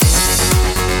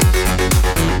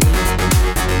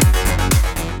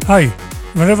Hi,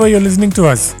 wherever you're listening to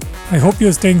us, I hope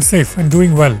you're staying safe and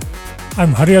doing well.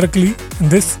 I'm Hari Arakali,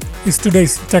 and this is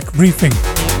today's Tech Briefing.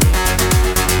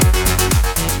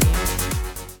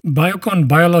 Biocon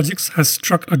Biologics has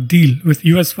struck a deal with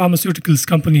US pharmaceuticals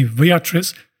company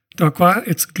Viatris to acquire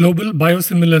its global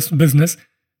biosimilars business,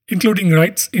 including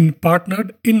rights in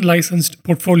partnered in-licensed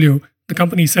portfolio, the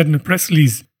company said in a press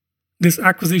release. This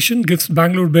acquisition gives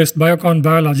Bangalore-based Biocon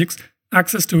Biologics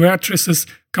access to Viatris's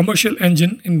commercial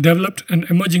engine in developed and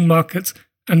emerging markets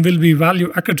and will be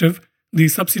value accretive, the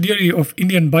subsidiary of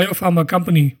Indian biopharma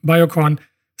company Biocon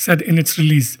said in its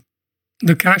release.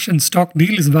 The cash and stock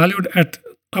deal is valued at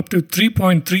up to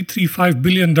 $3.335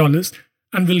 billion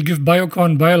and will give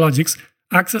Biocon Biologics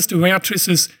access to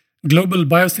Viatris's global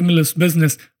biosimilars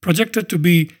business, projected to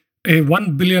be a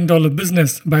 $1 billion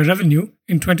business by revenue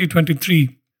in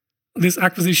 2023. This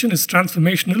acquisition is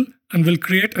transformational and will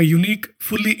create a unique,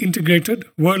 fully integrated,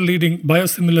 world-leading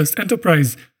biosimilars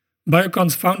enterprise,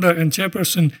 Biocon's founder and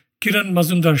chairperson Kiran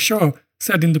Mazumdar-Shaw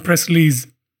said in the press release.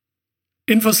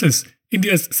 Infosys,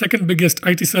 India's second biggest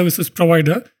IT services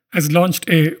provider, has launched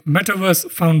a Metaverse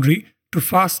Foundry to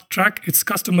fast-track its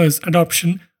customers'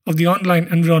 adoption of the online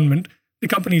environment, the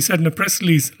company said in a press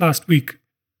release last week.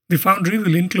 The Foundry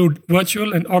will include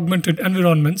virtual and augmented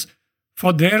environments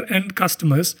for their end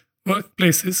customers,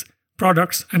 workplaces,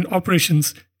 products, and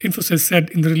operations, Infosys said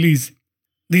in the release.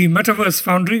 The Metaverse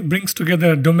Foundry brings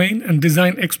together domain and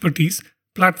design expertise,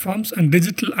 platforms, and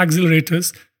digital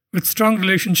accelerators with strong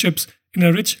relationships in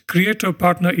a rich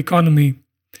creator-partner economy.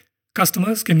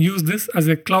 Customers can use this as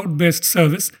a cloud-based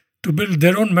service to build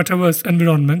their own metaverse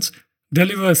environments,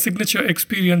 deliver signature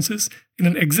experiences in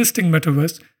an existing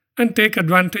metaverse, and take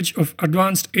advantage of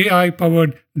advanced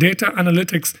AI-powered data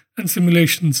analytics and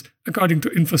simulations, according to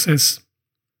Infosys.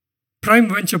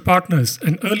 Prime Venture Partners,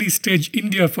 an early-stage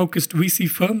India-focused VC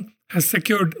firm, has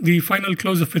secured the final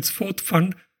close of its fourth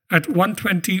fund at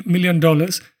 $120 million,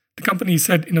 the company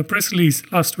said in a press release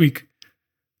last week.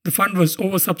 The fund was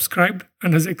oversubscribed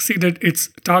and has exceeded its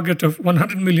target of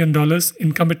 $100 million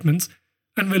in commitments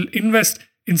and will invest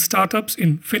in startups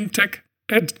in fintech,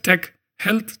 edtech,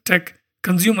 health tech,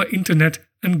 consumer internet,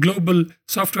 and global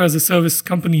software-as-a-service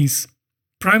companies.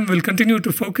 Prime will continue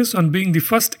to focus on being the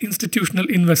first institutional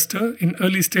investor in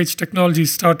early-stage technology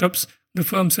startups, the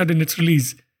firm said in its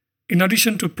release. In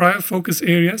addition to prior focus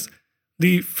areas,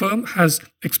 the firm has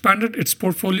expanded its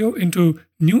portfolio into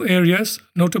new areas,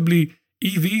 notably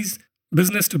EVs,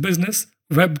 business-to-business,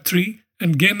 Web3,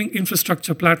 and gaming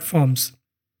infrastructure platforms.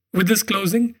 With this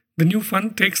closing, the new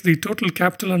fund takes the total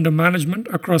capital under management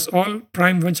across all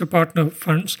Prime Venture Partner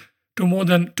funds to more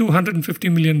than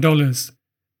 $250 million.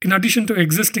 In addition to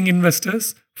existing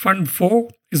investors, Fund 4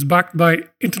 is backed by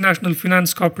International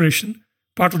Finance Corporation,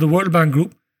 part of the World Bank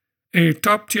Group, a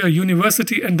top-tier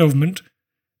university endowment,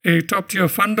 a top-tier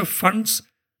fund of funds,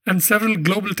 and several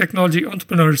global technology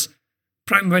entrepreneurs,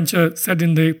 Prime Venture said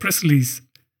in the press release.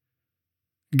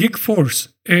 GigForce,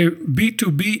 a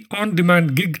B2B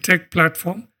on-demand gig tech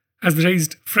platform, has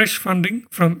raised fresh funding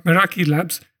from Meraki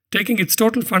Labs, taking its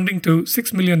total funding to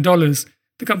 $6 million,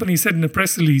 the company said in a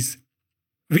press release.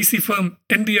 VC firm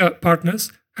Endia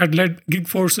Partners had led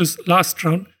GigForce's last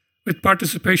round with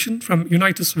participation from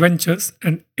Unitus Ventures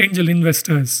and angel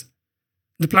investors.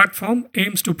 The platform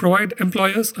aims to provide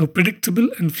employers a predictable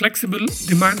and flexible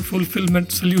demand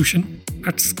fulfillment solution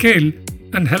at scale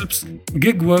and helps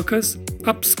gig workers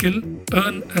upskill,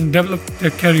 earn, and develop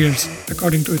their careers,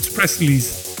 according to its press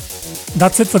release.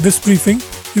 That's it for this briefing.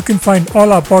 You can find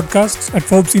all our podcasts at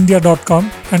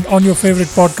ForbesIndia.com and on your favorite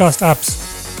podcast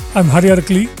apps. I'm Hari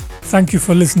Arakali. Thank you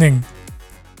for listening.